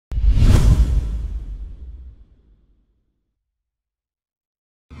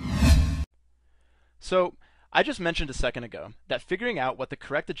So, I just mentioned a second ago that figuring out what the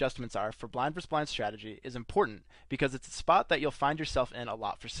correct adjustments are for blind versus blind strategy is important because it's a spot that you'll find yourself in a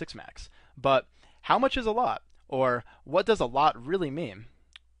lot for 6-max. But how much is a lot? Or what does a lot really mean?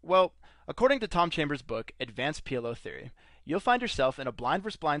 Well, according to Tom Chambers' book, Advanced PLO Theory, you'll find yourself in a blind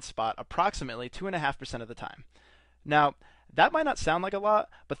versus blind spot approximately 2.5% of the time. Now, that might not sound like a lot,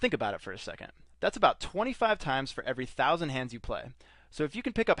 but think about it for a second. That's about 25 times for every 1,000 hands you play. So if you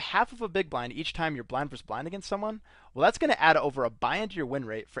can pick up half of a big blind each time you're blind versus blind against someone, well, that's going to add over a buy-in to your win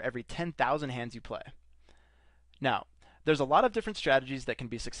rate for every 10,000 hands you play. Now, there's a lot of different strategies that can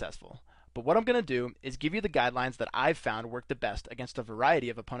be successful, but what I'm going to do is give you the guidelines that I've found work the best against a variety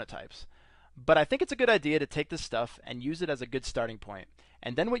of opponent types. But I think it's a good idea to take this stuff and use it as a good starting point.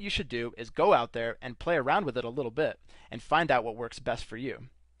 And then what you should do is go out there and play around with it a little bit and find out what works best for you.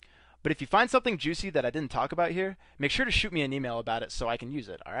 But if you find something juicy that I didn't talk about here, make sure to shoot me an email about it so I can use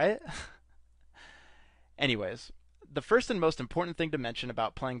it, alright? Anyways, the first and most important thing to mention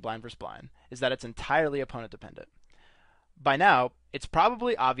about playing blind versus blind is that it's entirely opponent dependent. By now, it's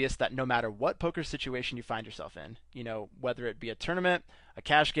probably obvious that no matter what poker situation you find yourself in, whether it be a tournament, a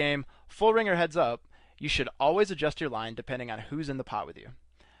cash game, full ring or heads up, you should always adjust your line depending on who's in the pot with you.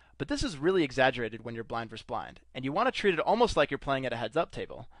 But this is really exaggerated when you're blind versus blind, and you want to treat it almost like you're playing at a heads-up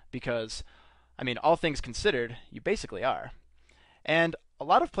table, because, all things considered, you basically are. And a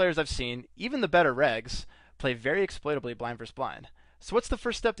lot of players I've seen, even the better regs, play very exploitably blind versus blind. So what's the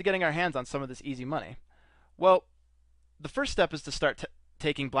first step to getting our hands on some of this easy money? Well, the first step is to start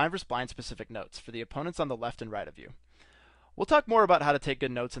taking blind versus blind specific notes for the opponents on the left and right of you. We'll talk more about how to take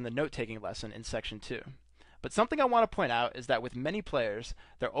good notes in the note-taking lesson in section 2. But something I want to point out is that with many players,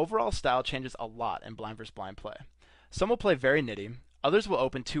 their overall style changes a lot in blind versus blind play. Some will play very nitty, others will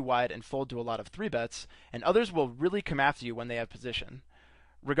open too wide and fold to a lot of 3-bets, and others will really come after you when they have position.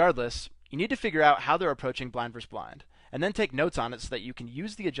 Regardless, you need to figure out how they're approaching blind versus blind, and then take notes on it so that you can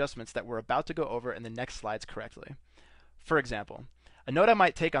use the adjustments that we're about to go over in the next slides correctly. For example, a note I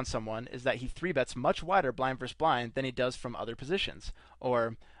might take on someone is that he 3-bets much wider blind versus blind than he does from other positions.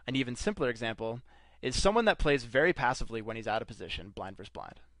 Or, an even simpler example, is someone that plays very passively when he's out of position, blind versus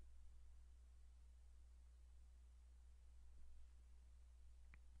blind.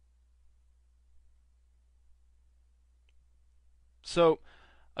 So,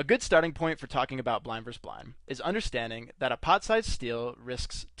 a good starting point for talking about blind versus blind is understanding that a pot-sized steal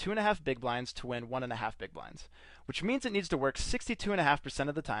risks 2.5 big blinds to win 1.5 big blinds, which means it needs to work 62.5%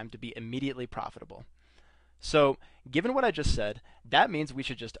 of the time to be immediately profitable. So, given what I just said, that means we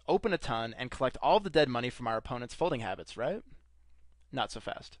should just open a ton and collect all of the dead money from our opponent's folding habits, right? Not so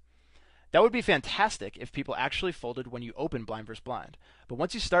fast. That would be fantastic if people actually folded when you open blind versus blind. But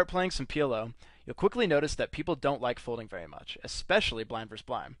once you start playing some PLO, you'll quickly notice that people don't like folding very much, especially blind versus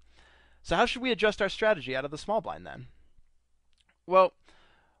blind. So how should we adjust our strategy out of the small blind then? Well,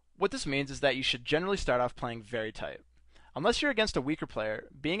 what this means is that you should generally start off playing very tight. Unless you're against a weaker player,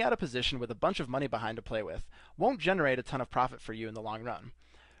 being out of position with a bunch of money behind to play with won't generate a ton of profit for you in the long run.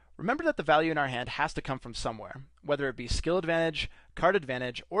 Remember that the value in our hand has to come from somewhere, whether it be skill advantage, card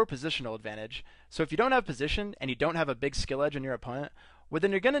advantage, or positional advantage. So if you don't have position and you don't have a big skill edge on your opponent, well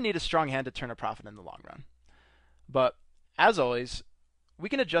then you're going to need a strong hand to turn a profit in the long run. But, as always, we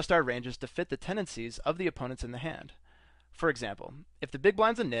can adjust our ranges to fit the tendencies of the opponents in the hand. For example, if the big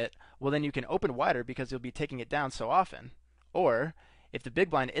blind's a nit, well then you can open wider because you'll be taking it down so often. Or, if the big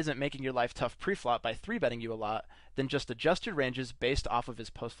blind isn't making your life tough pre-flop by 3-betting you a lot, then just adjust your ranges based off of his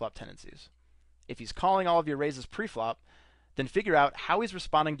post-flop tendencies. If he's calling all of your raises pre-flop, then figure out how he's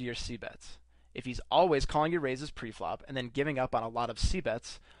responding to your C-bets. If he's always calling your raises pre-flop and then giving up on a lot of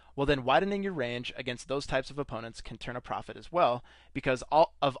C-bets, well then widening your range against those types of opponents can turn a profit as well, because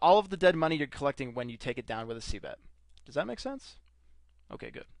all of the dead money you're collecting when you take it down with a C-bet. Does that make sense?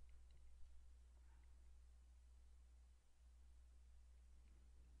 Okay, good.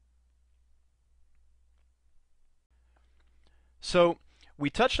 So, we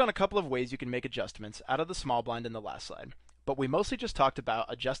touched on a couple of ways you can make adjustments out of the small blind in the last slide, but we mostly just talked about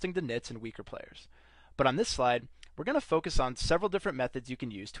adjusting the nits and weaker players. But on this slide, we're going to focus on several different methods you can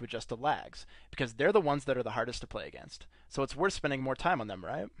use to adjust the lags, because they're the ones that are the hardest to play against. So it's worth spending more time on them,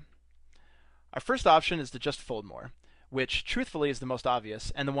 right? Our first option is to just fold more, which truthfully is the most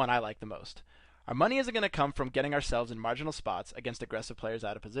obvious and the one I like the most. Our money isn't going to come from getting ourselves in marginal spots against aggressive players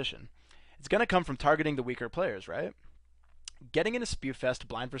out of position. It's going to come from targeting the weaker players, right? Getting in a Spewfest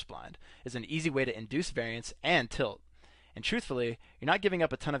blind versus blind is an easy way to induce variance and tilt. And truthfully, you're not giving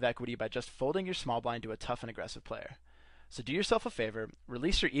up a ton of equity by just folding your small blind to a tough and aggressive player. So do yourself a favor,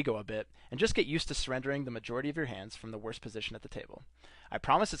 release your ego a bit, and just get used to surrendering the majority of your hands from the worst position at the table. I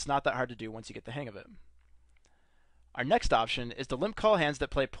promise it's not that hard to do once you get the hang of it. Our next option is to limp call hands that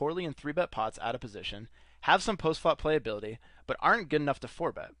play poorly in 3-bet pots out of position, have some post-flop playability, but aren't good enough to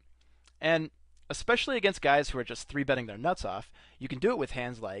 4-bet. And especially against guys who are just 3-betting their nuts off, you can do it with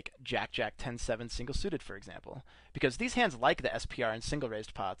hands like Jack-Jack 10-7 single-suited, for example, because these hands like the SPR in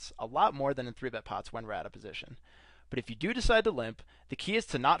single-raised pots a lot more than in 3-bet pots when we're out of position. But if you do decide to limp, the key is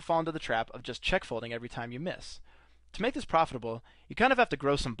to not fall into the trap of just check folding every time you miss. To make this profitable, you kind of have to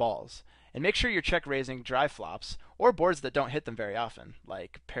grow some balls, and make sure you're check raising dry flops, or boards that don't hit them very often,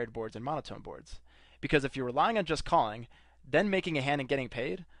 like paired boards and monotone boards. Because if you're relying on just calling, then making a hand and getting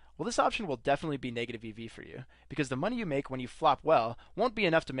paid, well, this option will definitely be negative EV for you, because the money you make when you flop well won't be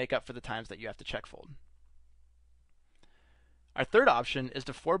enough to make up for the times that you have to check fold. Our third option is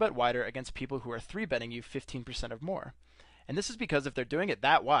to 4-bet wider against people who are 3-betting you 15% or more. And this is because if they're doing it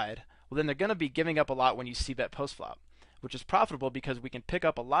that wide, well, then they're going to be giving up a lot when you c-bet post-flop, which is profitable because we can pick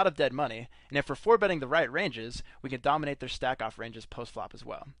up a lot of dead money, and if we're 4-betting the right ranges, we can dominate their stack-off ranges post-flop as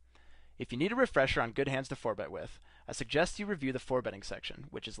well. If you need a refresher on good hands to 4-bet with, I suggest you review the 4-betting section,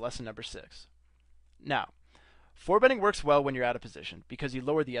 which is lesson number 6. Now, 4-betting works well when you're out of position because you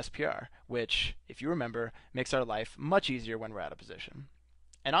lower the SPR, which, if you remember, makes our life much easier when we're out of position.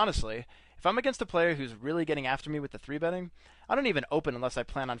 And honestly, if I'm against a player who's really getting after me with the 3-betting, I don't even open unless I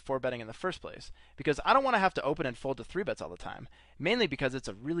plan on 4-betting in the first place, because I don't want to have to open and fold to 3-bets all the time, mainly because it's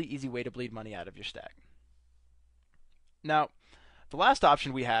a really easy way to bleed money out of your stack. Now, the last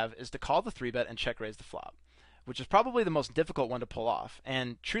option we have is to call the 3-bet and check raise the flop, which is probably the most difficult one to pull off,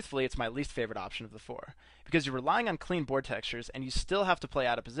 and truthfully it's my least favorite option of the 4, because you're relying on clean board textures and you still have to play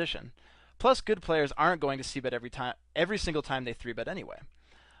out of position. Plus, good players aren't going to c-bet every single time they 3-bet anyway.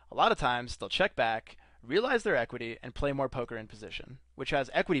 A lot of times, they'll check back, realize their equity, and play more poker in position, which has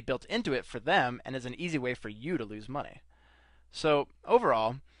equity built into it for them and is an easy way for you to lose money. So,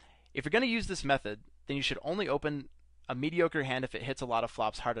 overall, if you're going to use this method, then you should only open a mediocre hand if it hits a lot of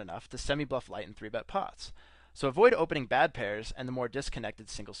flops hard enough to semi-bluff light in 3-bet pots. So avoid opening bad pairs and the more disconnected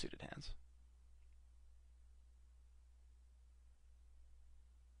single-suited hands.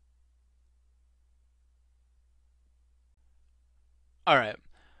 Alright,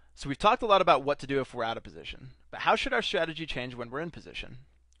 so we've talked a lot about what to do if we're out of position, but how should our strategy change when we're in position?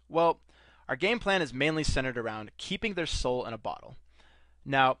 Well, our game plan is mainly centered around keeping their soul in a bottle.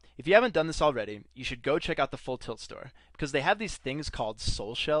 Now, if you haven't done this already, you should go check out the Full Tilt store, because they have these things called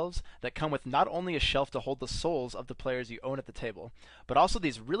soul shelves that come with not only a shelf to hold the souls of the players you own at the table, but also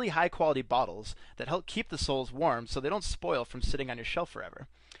these really high quality bottles that help keep the souls warm so they don't spoil from sitting on your shelf forever.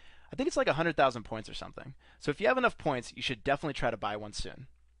 I think it's like 100,000 points or something, so if you have enough points, you should definitely try to buy one soon.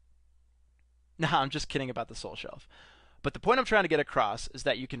 Nah, I'm just kidding about the soul shelf. But the point I'm trying to get across is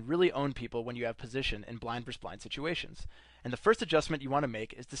that you can really own people when you have position in blind versus blind situations. And the first adjustment you want to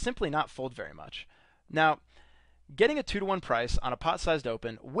make is to simply not fold very much. Now, getting a 2-to-1 price on a pot-sized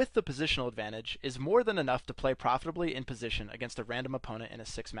open with the positional advantage is more than enough to play profitably in position against a random opponent in a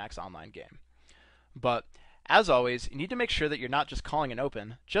 6-max online game. But, as always, you need to make sure that you're not just calling an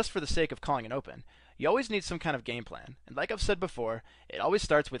open just for the sake of calling an open. You always need some kind of game plan, and like I've said before, it always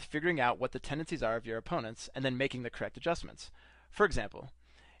starts with figuring out what the tendencies are of your opponents and then making the correct adjustments. For example,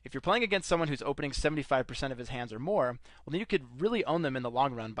 if you're playing against someone who's opening 75% of his hands or more, well then you could really own them in the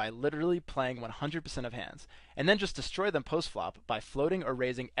long run by literally playing 100% of hands, and then just destroy them post-flop by floating or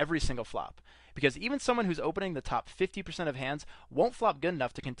raising every single flop. Because even someone who's opening the top 50% of hands won't flop good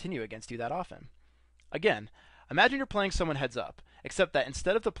enough to continue against you that often. Again, imagine you're playing someone heads up, except that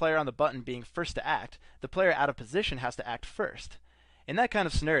instead of the player on the button being first to act, the player out of position has to act first. In that kind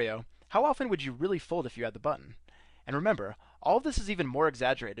of scenario, how often would you really fold if you had the button? And remember, all of this is even more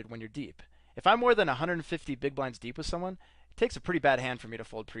exaggerated when you're deep. If I'm more than 150 big blinds deep with someone, it takes a pretty bad hand for me to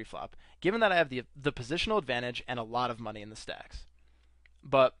fold pre-flop, given that I have the positional advantage and a lot of money in the stacks.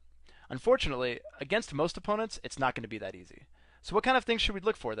 But, unfortunately, against most opponents, it's not going to be that easy. So what kind of things should we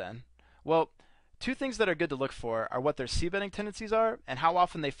look for then? Well, two things that are good to look for are what their c-betting tendencies are and how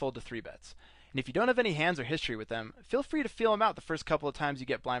often they fold to 3-bets. And if you don't have any hands or history with them, feel free to feel them out the first couple of times you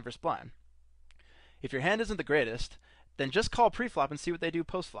get blind versus blind. If your hand isn't the greatest, then just call pre-flop and see what they do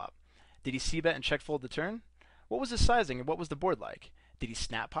post-flop. Did he c-bet and check fold the turn? What was his sizing and what was the board like? Did he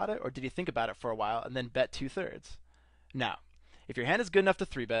snap pot it or did he think about it for a while and then bet 2/3? Now, if your hand is good enough to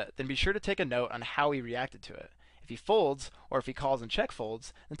 3-bet, then be sure to take a note on how he reacted to it. If he folds, or if he calls and check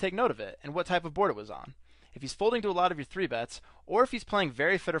folds, then take note of it and what type of board it was on. If he's folding to a lot of your 3-bets, or if he's playing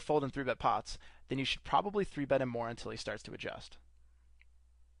very fit or fold in 3-bet pots, then you should probably 3-bet him more until he starts to adjust.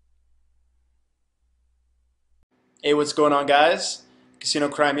 Hey, what's going on, guys? Casino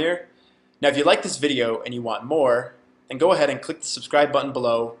Crime here. Now, if you like this video and you want more, then go ahead and click the subscribe button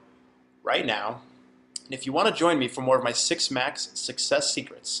below right now. And if you want to join me for more of my 6 Max success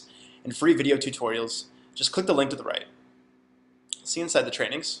secrets and free video tutorials, just click the link to the right. See you inside the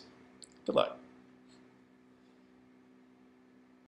trainings. Good luck.